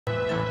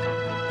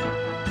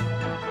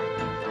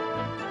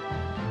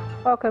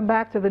Welcome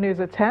back to the news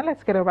at 10.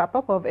 Let's get a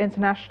wrap-up of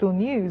international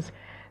news.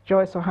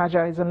 Joyce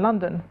Ohaja is in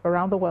London.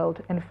 Around the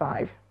world in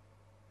 5.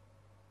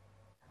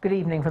 Good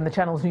evening from the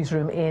Channel's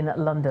newsroom in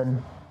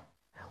London.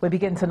 We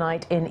begin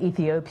tonight in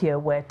Ethiopia,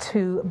 where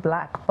 2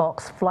 black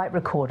box flight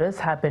recorders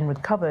have been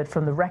recovered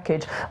from the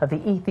wreckage of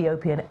the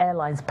Ethiopian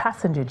Airlines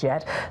passenger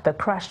jet that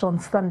crashed on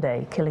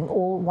Sunday, killing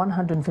all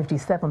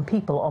 157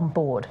 people on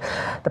board.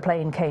 The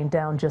plane came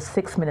down just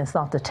 6 minutes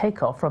after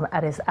takeoff from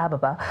Addis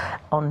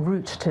Ababa en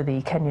route to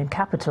the Kenyan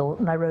capital,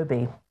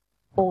 Nairobi.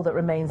 All that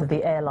remains of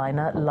the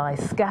airliner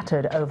lies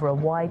scattered over a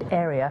wide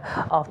area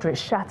after it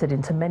shattered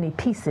into many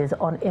pieces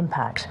on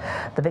impact.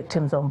 The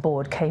victims on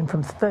board came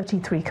from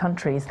 33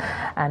 countries,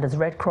 and as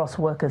Red Cross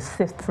workers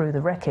sift through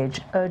the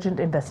wreckage, urgent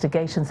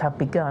investigations have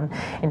begun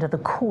into the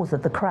cause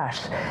of the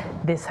crash.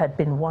 This had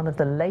been one of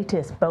the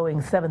latest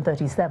Boeing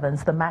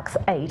 737s, the MAX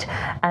 8,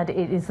 and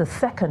it is the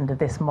second of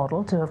this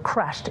model to have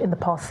crashed in the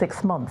past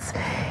 6 months.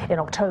 In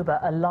October,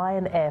 a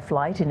Lion Air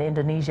flight in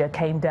Indonesia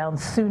came down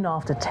soon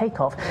after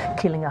takeoff,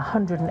 killing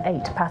 108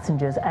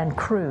 passengers and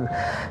crew.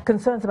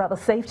 Concerns about the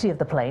safety of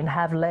the plane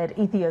have led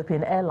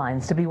Ethiopian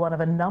Airlines to be one of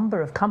a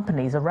number of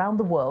companies around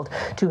the world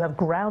to have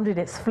grounded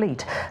its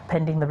fleet,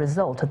 pending the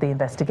result of the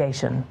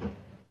investigation.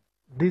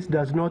 This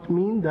does not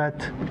mean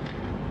that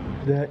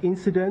the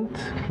incident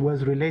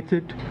was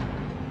related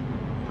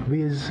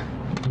with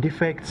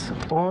defects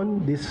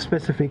on this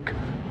specific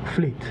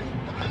fleet,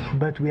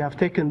 but we have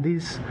taken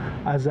this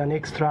as an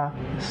extra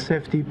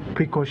safety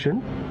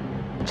precaution.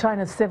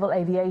 China's civil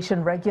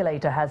aviation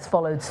regulator has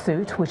followed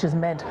suit, which has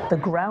meant the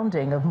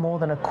grounding of more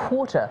than a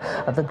quarter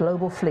of the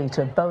global fleet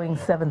of Boeing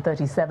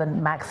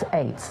 737 MAX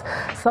 8s.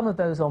 Some of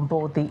those on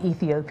board the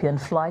Ethiopian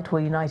flight were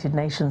United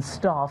Nations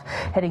staff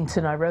heading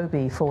to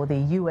Nairobi for the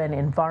UN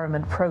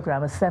Environment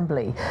Programme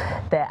Assembly.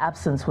 Their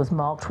absence was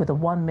marked with a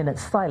 1-minute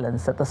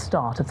silence at the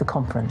start of the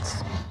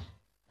conference.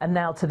 And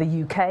now to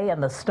the UK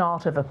and the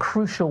start of a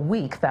crucial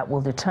week that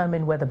will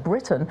determine whether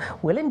Britain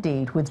will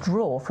indeed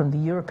withdraw from the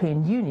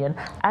European Union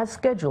as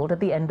scheduled at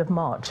the end of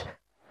March.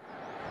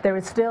 There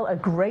is still a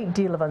great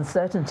deal of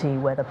uncertainty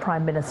whether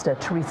Prime Minister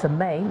Theresa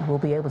May will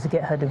be able to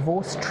get her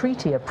divorce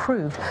treaty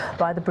approved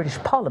by the British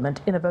Parliament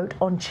in a vote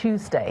on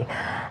Tuesday,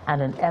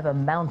 and an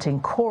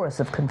ever-mounting chorus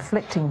of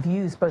conflicting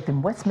views both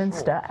in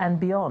Westminster and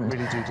beyond.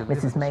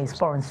 Mrs May's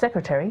Foreign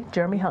Secretary,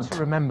 Jeremy Hunt.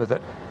 Remember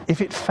that if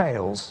it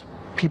fails,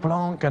 people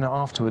aren't going to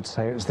afterwards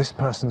say it was this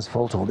person's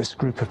fault or this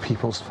group of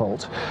people's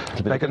fault.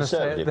 They're going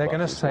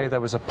to say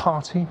there was a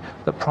party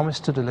that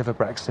promised to deliver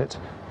Brexit.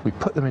 We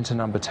put them into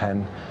number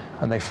 10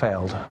 and they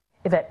failed.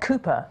 Yvette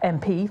Cooper,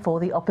 MP for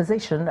the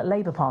opposition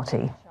Labour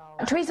Party.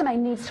 Theresa May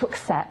needs to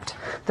accept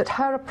that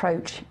her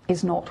approach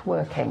is not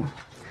working.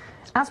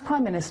 As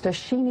Prime Minister,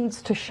 she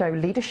needs to show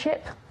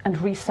leadership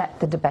and reset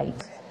the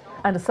debate.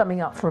 And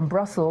summing up from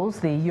Brussels,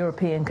 the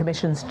European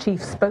Commission's chief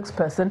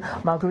spokesperson,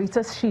 Margarita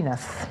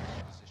Schinas.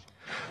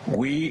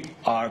 We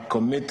are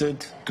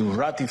committed to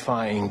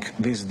ratifying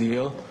this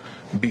deal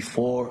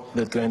before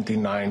the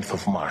 29th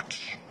of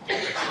March.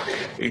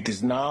 It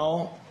is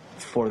now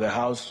for the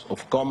House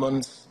of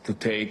Commons to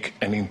take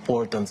an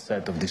important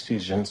set of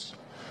decisions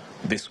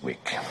this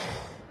week.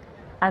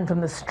 And from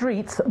the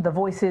streets, the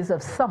voices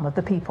of some of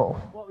the people.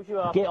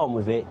 Get on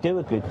with it, do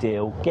a good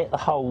deal, get the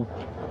whole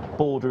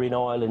bordering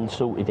island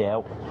sorted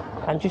out,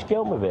 and just get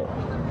on with it.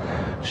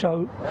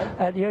 So,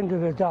 at the end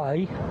of the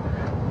day,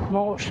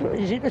 March,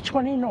 is it the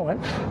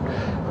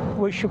 29th?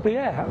 We should be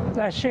out.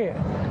 That's it.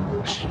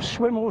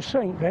 Swim or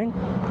sink then.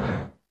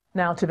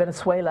 Now to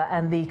Venezuela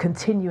and the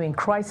continuing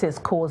crisis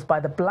caused by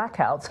the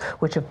blackouts,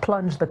 which have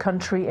plunged the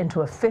country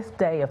into a 5th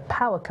day of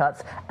power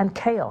cuts and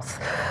chaos.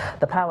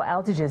 The power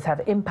outages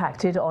have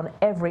impacted on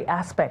every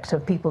aspect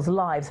of people's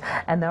lives,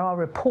 and there are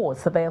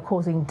reports that they are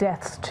causing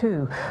deaths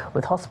too,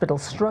 with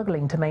hospitals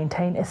struggling to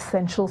maintain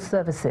essential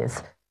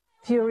services.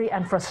 Fury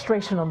and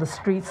frustration on the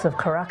streets of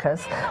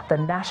Caracas. The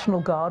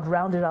National Guard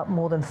rounded up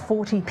more than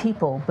 40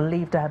 people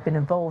believed to have been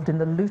involved in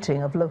the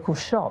looting of local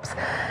shops.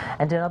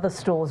 And in other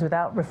stores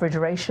without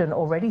refrigeration,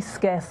 already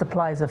scarce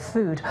supplies of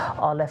food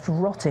are left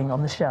rotting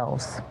on the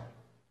shelves.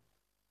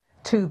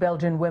 2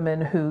 Belgian women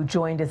who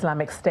joined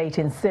Islamic State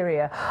in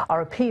Syria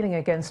are appealing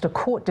against a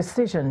court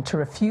decision to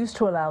refuse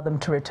to allow them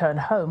to return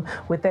home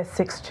with their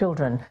 6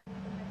 children.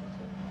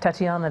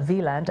 Tatiana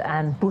Wieland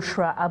and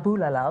Bushra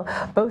Abulalal,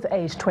 both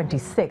aged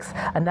 26,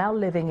 are now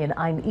living in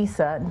Ain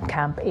Issa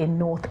camp in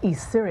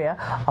northeast Syria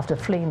after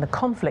fleeing the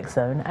conflict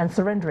zone and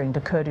surrendering to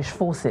Kurdish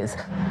forces.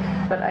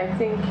 But I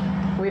think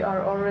we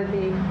are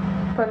already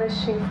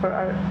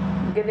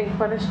getting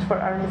punished for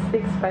our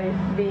mistakes by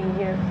being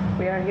here.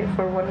 We are here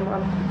for 1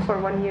 month, for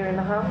 1 year and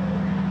a half,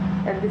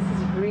 and this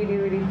is really,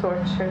 really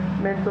torture,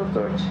 mental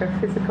torture,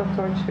 physical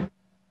torture.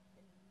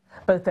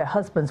 Both their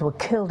husbands were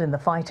killed in the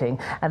fighting,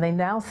 and they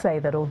now say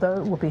that although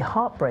it will be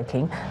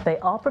heartbreaking, they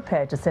are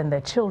prepared to send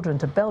their children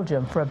to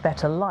Belgium for a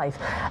better life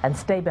and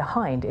stay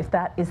behind if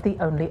that is the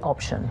only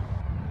option.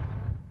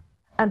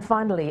 And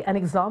finally, an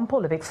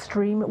example of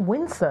extreme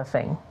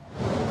windsurfing.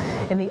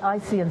 In the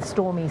icy and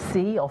stormy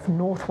sea off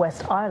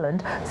northwest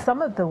Ireland, some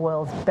of the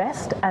world's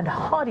best and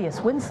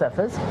hardiest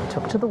windsurfers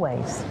took to the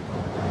waves.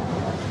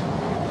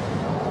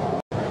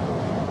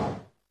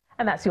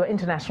 And that's your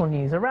international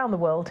news around the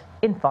world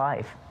in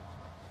 5.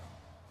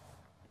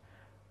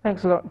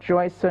 Thanks a lot,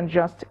 Joyce. And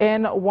just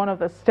in, one of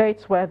the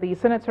states where the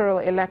senatorial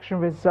election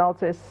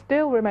result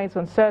still remains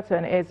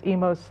uncertain is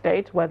Imo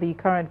State, where the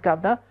current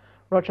governor,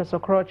 Rochas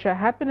Okorocha,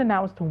 had been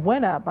announced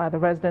winner by the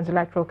resident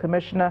electoral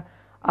commissioner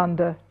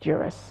under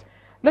duress.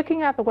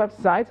 Looking at the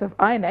website of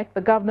INEC,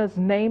 the governor's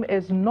name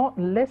is not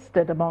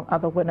listed among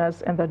other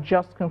winners in the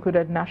just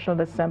concluded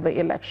National Assembly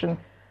election.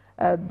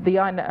 The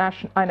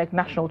INEC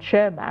national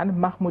chairman,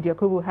 Mahmoud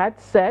Yakubu, had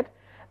said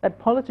that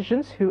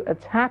politicians who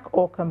attack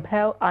or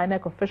compel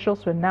INEC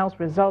officials to announce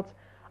results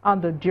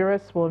under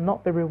duress will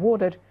not be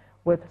rewarded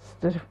with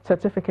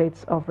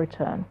certificates of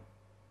return.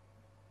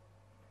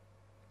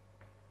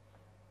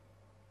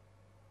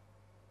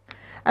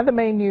 And the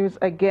main news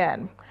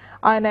again.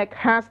 INEC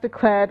has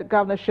declared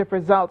governorship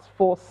results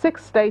for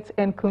 6 states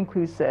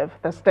inconclusive.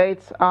 The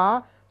states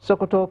are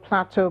Sokoto,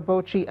 Plateau,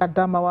 Bauchi,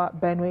 Adamawa,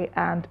 Benue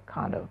and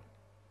Kano.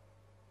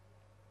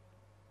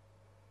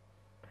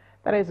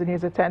 That is the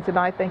news at 10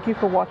 tonight. Thank you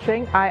for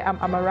watching. I am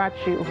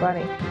Amarachi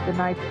Ubani. Good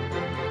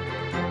night.